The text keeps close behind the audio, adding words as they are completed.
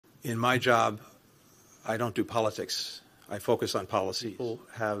In my job, I don't do politics. I focus on policy. People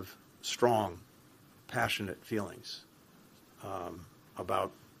have strong, passionate feelings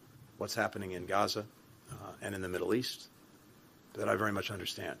about what's happening in Gaza and in the Middle East that I very much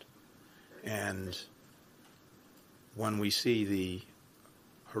understand. And when we see the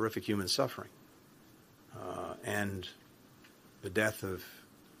horrific human suffering and the death of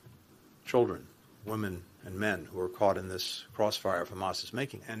children, women, and men who are caught in this crossfire of Hamas's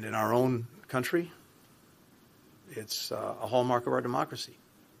making, and in our own country, it's a hallmark of our democracy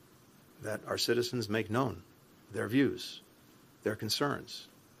that our citizens make known their views, their concerns,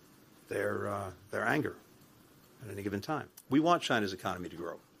 their anger at any given time. We want China's economy to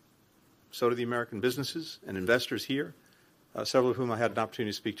grow. So do the American businesses and investors here, several of whom I had an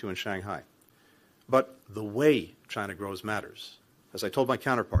opportunity to speak to in Shanghai. But the way China grows matters. As I told my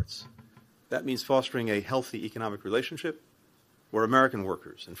counterparts, that means fostering a healthy economic relationship where American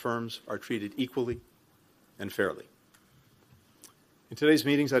workers and firms are treated equally and fairly. In today's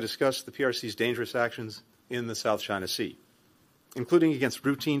meetings, I discussed the PRC's dangerous actions in the South China Sea, including against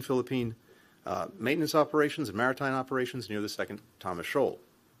routine Philippine maintenance operations and maritime operations near the Second Thomas Shoal.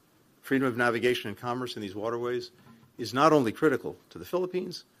 Freedom of navigation and commerce in these waterways is not only critical to the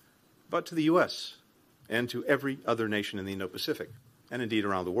Philippines, but to the U.S. and to every other nation in the Indo-Pacific, and indeed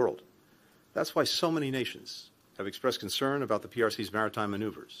around the world. That's why so many nations have expressed concern about the PRC's maritime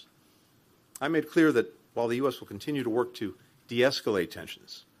maneuvers. I made clear that while the U.S. will continue to work to de-escalate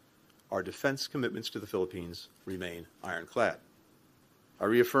tensions, our defense commitments to the Philippines remain ironclad. I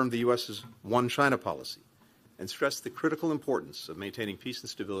reaffirmed the U.S.'s One China policy and stressed the critical importance of maintaining peace and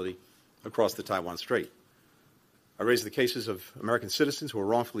stability across the Taiwan Strait. I raised the cases of American citizens who are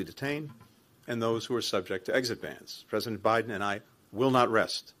wrongfully detained and those who are subject to exit bans. President Biden and I will not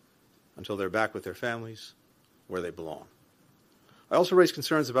rest until they're back with their families where they belong. I also raised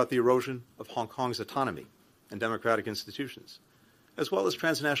concerns about the erosion of Hong Kong's autonomy and democratic institutions, as well as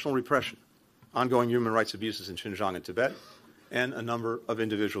transnational repression, ongoing human rights abuses in Xinjiang and Tibet, and a number of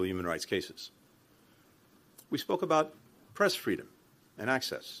individual human rights cases. We spoke about press freedom and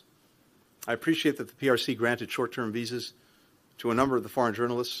access. I appreciate that the PRC granted short-term visas to a number of the foreign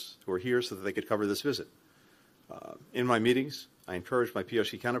journalists who are here so that they could cover this visit. In my meetings, I encouraged my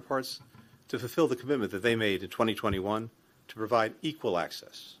PRC counterparts to fulfill the commitment that they made in 2021 to provide equal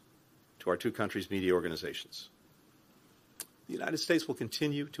access to our two countries' media organizations. The United States will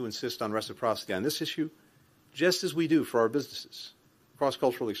continue to insist on reciprocity on this issue, just as we do for our businesses,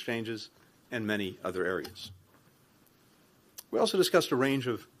 cross-cultural exchanges, and many other areas. We also discussed a range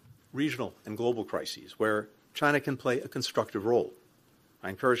of regional and global crises where China can play a constructive role. I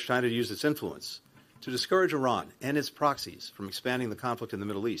encouraged China to use its influence to discourage Iran and its proxies from expanding the conflict in the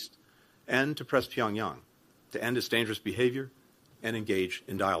Middle East, and to press Pyongyang to end its dangerous behavior and engage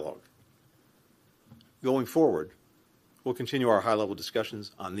in dialogue. Going forward, we'll continue our high-level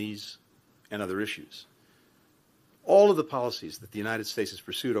discussions on these and other issues. All of the policies that the United States has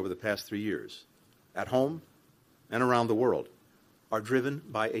pursued over the past 3 years, at home and around the world, are driven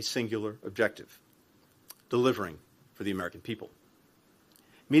by a singular objective: delivering for the American people,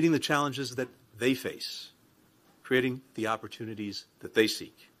 meeting the challenges that they face, creating the opportunities that they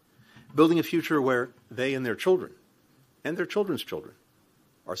seek, building a future where they and their children and their children's children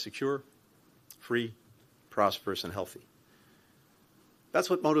are secure, free, prosperous, and healthy. That's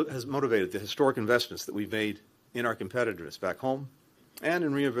what has motivated the historic investments that we've made in our competitiveness back home and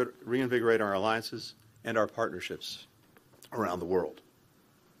in reinvigorating our alliances and our partnerships around the world.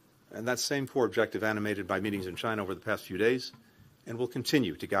 And that same core objective animated my meetings in China over the past few days and will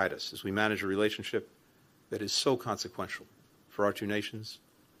continue to guide us as we manage a relationship that is so consequential for our two nations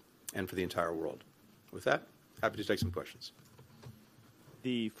and for the entire world. With that, happy to take some questions.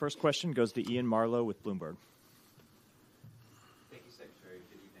 The first question goes to Ian Marlowe with Bloomberg. Thank you, Secretary.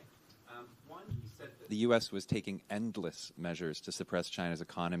 Good evening. One, you said that the U.S. was taking endless measures to suppress China's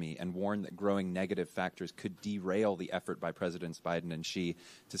economy and warned that growing negative factors could derail the effort by Presidents Biden and Xi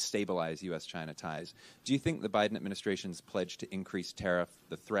to stabilize U.S.-China ties. Do you think the Biden administration's pledge to increase tariff,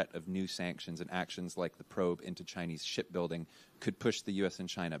 the threat of new sanctions, and actions like the probe into Chinese shipbuilding could push the U.S. and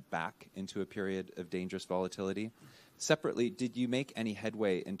China back into a period of dangerous volatility? Separately, did you make any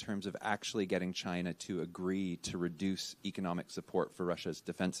headway in terms of actually getting China to agree to reduce economic support for Russia's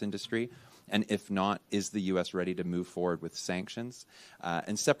defense industry? And if not, is the U.S. ready to move forward with sanctions?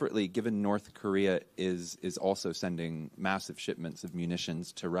 And separately, given North Korea is also sending massive shipments of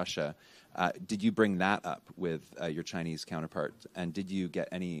munitions to Russia, did you bring that up with your Chinese counterpart? And did you get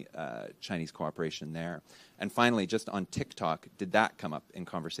any Chinese cooperation there? And finally, just on TikTok, did that come up in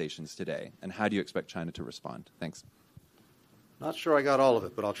conversations today? And how do you expect China to respond? Thanks. Not sure I got all of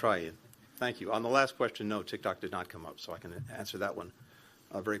it, but I'll try you. Thank you. On the last question, no, TikTok did not come up, so I can answer that one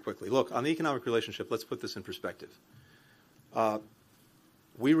very quickly. Look, on the economic relationship, let's put this in perspective. The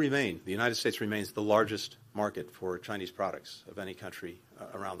United States remains the largest market for Chinese products of any country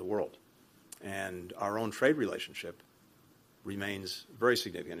around the world. And our own trade relationship remains very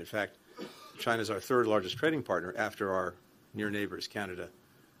significant. In fact, China is our third largest trading partner after our near neighbors, Canada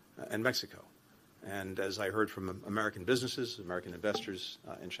and Mexico. And as I heard from American businesses, American investors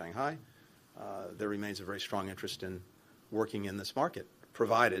in Shanghai, there remains a very strong interest in working in this market,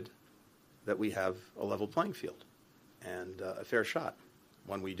 provided that we have a level playing field and a fair shot.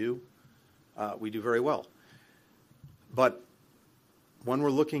 When we do very well. But when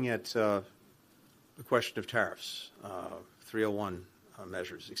we're looking at the question of tariffs, 301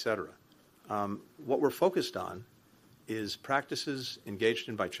 measures, et cetera, what we're focused on is practices engaged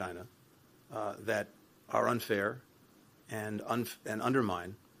in by China that are unfair and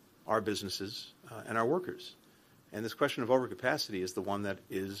undermine our businesses and our workers. And this question of overcapacity is the one that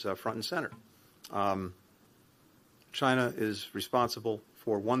is front and center. China is responsible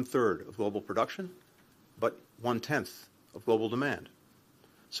for 1/3 of global production, but 1/10 of global demand.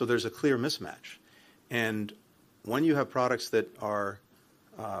 So there's a clear mismatch. And when you have products that are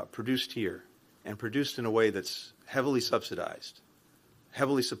produced here and produced in a way that's heavily subsidized,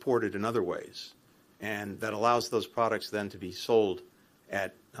 heavily supported in other ways, and that allows those products then to be sold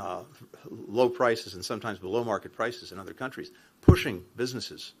at low prices and sometimes below market prices in other countries, pushing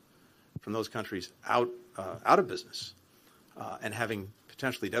businesses from those countries out of business and having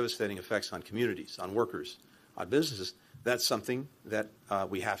potentially devastating effects on communities, on workers, on businesses, that's something that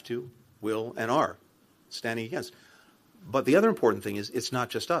we have to, will, and are standing against. But the other important thing is it's not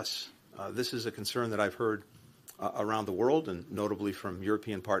just us. This is a concern that I've heard around the world, and notably from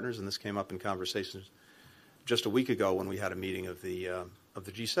European partners, and this came up in conversations just a week ago when we had a meeting of the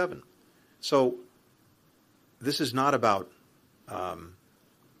G7. So this is not about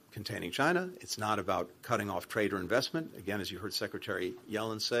containing China. It's not about cutting off trade or investment. Again, as you heard Secretary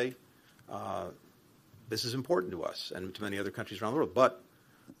Yellen say, this is important to us and to many other countries around the world. But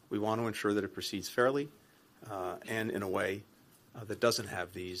we want to ensure that it proceeds fairly and in a way that doesn't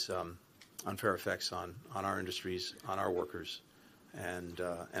have these unfair effects on our industries, on our workers, and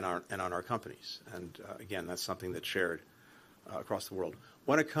on our companies. And again, that's something that's shared across the world.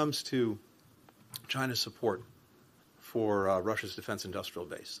 When it comes to China's support for Russia's defense industrial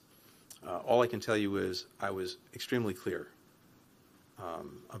base, all I can tell you is I was extremely clear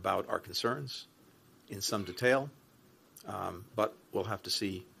about our concerns in some detail, but we'll have to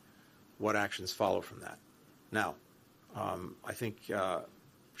see what actions follow from that. Now, I think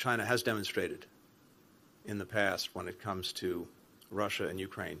China has demonstrated in the past when it comes to Russia and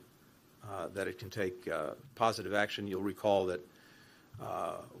Ukraine that it can take positive action. You'll recall that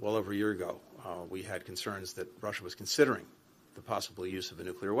well over a year ago, we had concerns that Russia was considering the possible use of a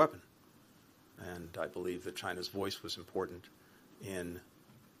nuclear weapon. And I believe that China's voice was important in,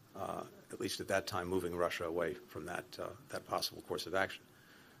 at least at that time, moving Russia away from that possible course of action.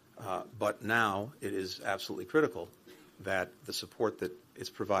 But now it is absolutely critical that the support that it's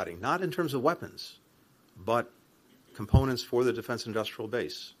providing, not in terms of weapons, but components for the defense industrial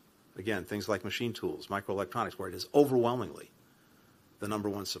base, again, things like machine tools, microelectronics, where it is overwhelmingly the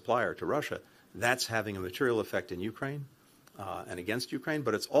 #1 supplier to Russia, that's having a material effect in Ukraine and against Ukraine,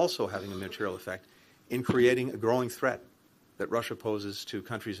 but it's also having a material effect in creating a growing threat that Russia poses to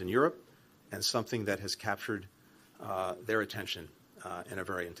countries in Europe and something that has captured their attention in a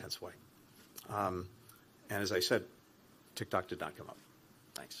very intense way. And as I said, TikTok did not come up.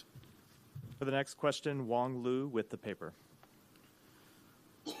 Thanks. For the next question, Wong Lu with the paper.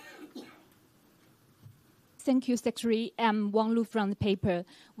 Thank you, Secretary. I'm Wang Lu from the paper.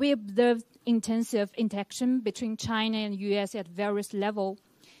 We observed intensive interaction between China and the U.S. at various levels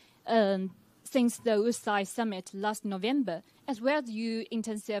since the USA summit last November, as well as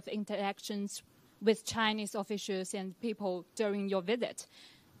intensive interactions with Chinese officials and people during your visit.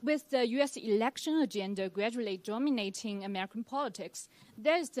 With the U.S. election agenda gradually dominating American politics,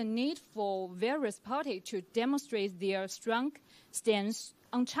 there is the need for various parties to demonstrate their strong stance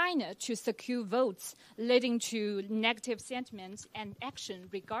on China to secure votes, leading to negative sentiments and action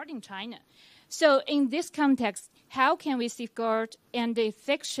regarding China. So in this context, how can we safeguard and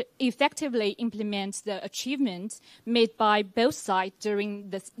effectively implement the achievements made by both sides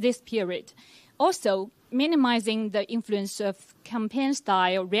during this period? Also, minimizing the influence of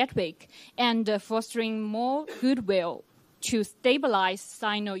campaign-style rhetoric and fostering more goodwill to stabilize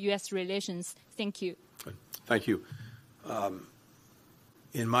Sino-U.S. relations. Thank you. Thank you.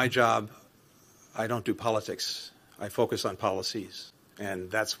 In my job, I don't do politics. I focus on policies, and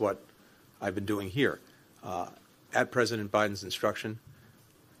that's what I've been doing here. At President Biden's instruction,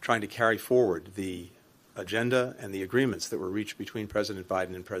 trying to carry forward the agenda and the agreements that were reached between President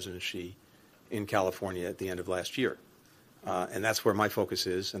Biden and President Xi in California at the end of last year. And that's where my focus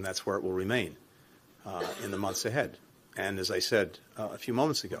is, and that's where it will remain in the months ahead. And as I said a few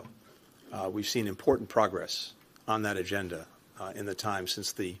moments ago, we've seen important progress on that agenda in the time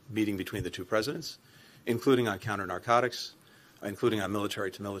since the meeting between the two presidents, including on counter-narcotics, including on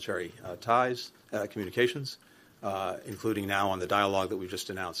military-to-military ties, communications, including now on the dialogue that we've just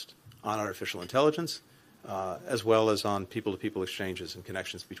announced on artificial intelligence, as well as on people-to-people exchanges and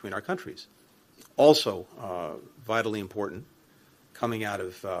connections between our countries. Also, vitally important, coming out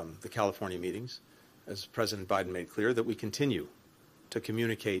of the California meetings, as President Biden made clear, that we continue to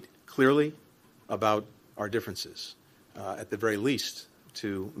communicate clearly about our differences, at the very least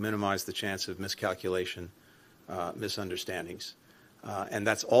to minimize the chance of miscalculation, misunderstandings. And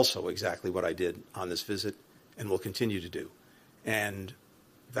that's also exactly what I did on this visit and will continue to do. And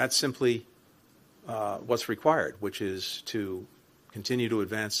that's simply what's required, which is to continue to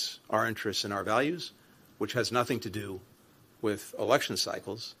advance our interests and our values, which has nothing to do with election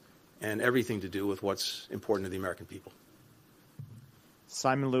cycles and everything to do with what's important to the American people.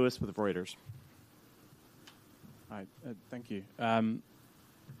 Simon Lewis with Reuters. Hi, thank you.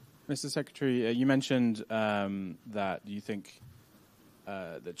 Mr. Secretary, you mentioned that you think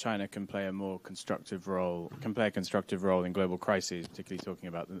that China can play a more constructive role, in global crises, particularly talking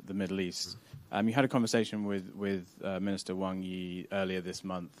about the Middle East. You had a conversation with Minister Wang Yi earlier this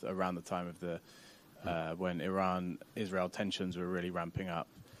month around the time of when Iran-Israel tensions were really ramping up.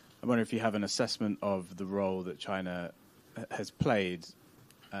 I wonder if you have an assessment of the role that China has played,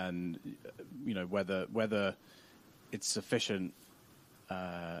 and whether it's sufficient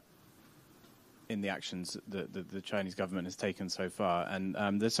in the actions that the Chinese government has taken so far.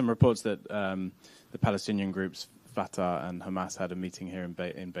 And there's some reports that the Palestinian groups Fatah and Hamas had a meeting here in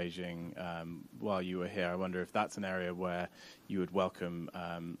Beijing while you were here. I wonder if that's an area where you would welcome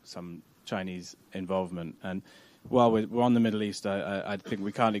some Chinese involvement. And while we're on the Middle East, I think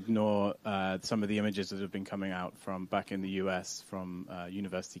we can't ignore some of the images that have been coming out from back in the US from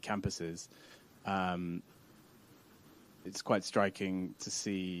university campuses. It's quite striking to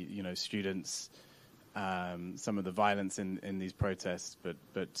see, students, some of the violence in these protests,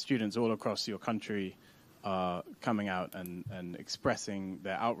 but students all across your country are coming out and expressing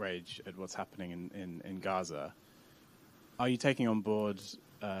their outrage at what's happening in Gaza. Are you taking on board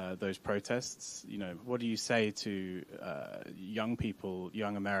those protests? What do you say to young people,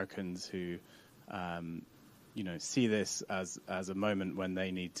 young Americans who, see this as a moment when they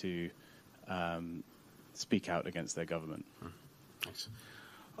need to speak out against their government? Thanks.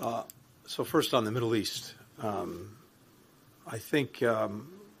 So first on the Middle East, I think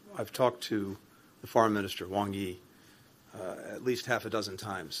I've talked to the Foreign Minister, Wang Yi, at least half a dozen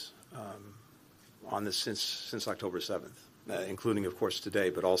times on this since October 7th, including, of course, today,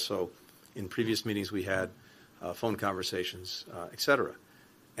 but also in previous meetings we had, phone conversations, et cetera.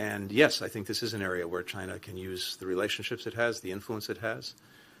 And yes, I think this is an area where China can use the relationships it has, the influence it has,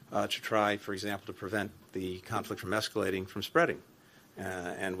 to try, for example, to prevent the conflict from escalating, from spreading.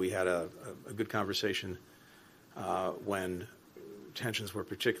 And we had a good conversation when tensions were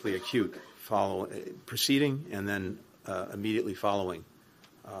particularly acute, preceding and then immediately following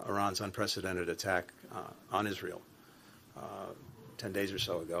Iran's unprecedented attack on Israel 10 days or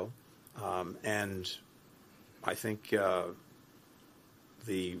so ago. And I think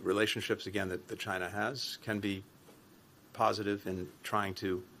the relationships, again, that China has can be positive in trying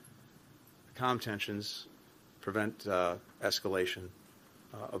to calm tensions, prevent escalation,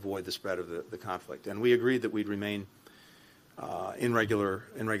 avoid the spread of the conflict. And we agreed that we'd remain in regular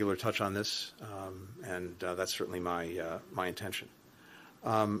touch on this, and that's certainly my intention.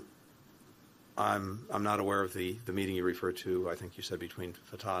 I'm not aware of the meeting you referred to. I think you said between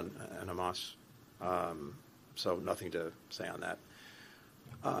Fatah and Hamas, so nothing to say on that.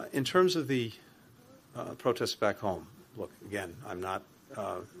 In terms of the protests back home, look, again,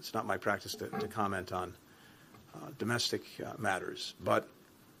 it's not my practice to comment on domestic matters, but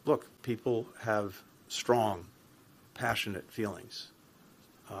look, people have strong, passionate feelings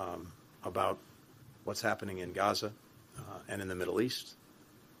about what's happening in Gaza and in the Middle East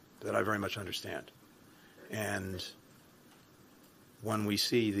that I very much understand. And when we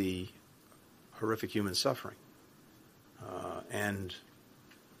see the horrific human suffering and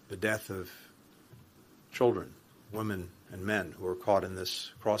the death of children, women, and men who are caught in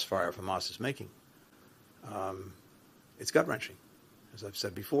this crossfire of Hamas is making, it's gut-wrenching, as I've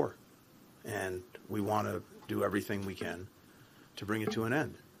said before. and we want to do everything we can to bring it to an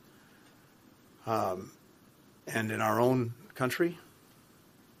end. And in our own country,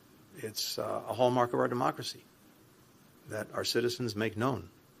 it's a hallmark of our democracy that our citizens make known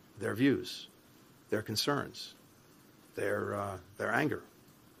their views, their concerns, their anger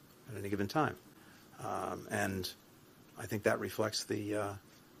at any given time. And I think that reflects the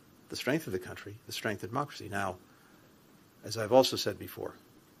strength of the country, the strength of democracy. Now, as I've also said before,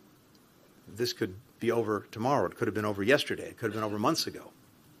 this could be over tomorrow. It could have been over yesterday. It could have been over months ago.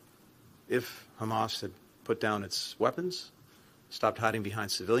 If Hamas had put down its weapons, stopped hiding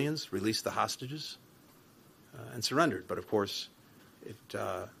behind civilians, released the hostages, and surrendered. But of course, it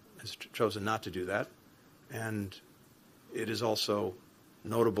has chosen not to do that. And it is also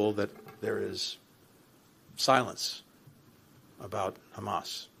notable that there is silence about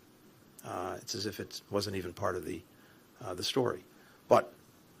Hamas. It's as if it wasn't even part of the story. But,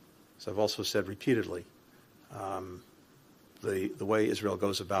 as I've also said repeatedly, the way Israel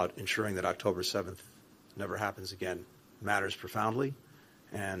goes about ensuring that October 7th never happens again matters profoundly,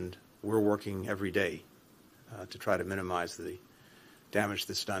 and we're working every day to try to minimize the damage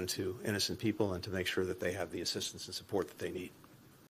that's done to innocent people and to make sure that they have the assistance and support that they need.